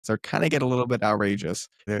So kind of get a little bit outrageous.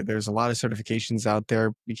 There's a lot of certifications out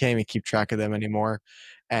there. You can't even keep track of them anymore.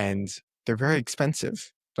 And they're very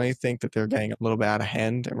expensive. Don't you think that they're getting a little bit out of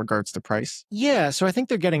hand in regards to price? Yeah, so I think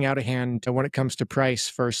they're getting out of hand when it comes to price,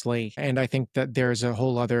 firstly. And I think that there's a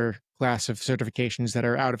whole other class of certifications that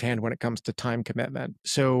are out of hand when it comes to time commitment.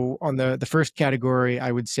 So on the first category,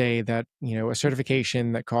 I would say that, a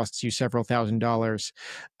certification that costs you several $1,000s,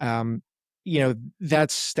 um,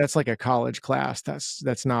 that's like a college class.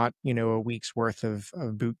 That's not, a week's worth of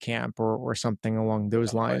boot camp or something along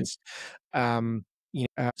those Right. lines.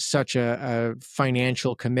 Such a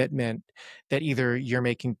financial commitment that either you're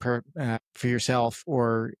making for yourself,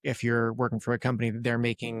 or if you're working for a company, that they're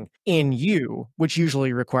making in you, which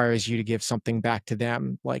usually requires you to give something back to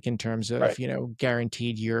them, like in terms of, Right.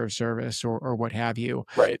 guaranteed year of service or what have you,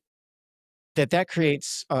 Right. that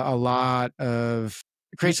creates a lot of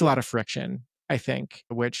creates a lot of friction, I think,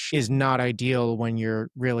 which is not ideal when you're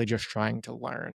really just trying to learn.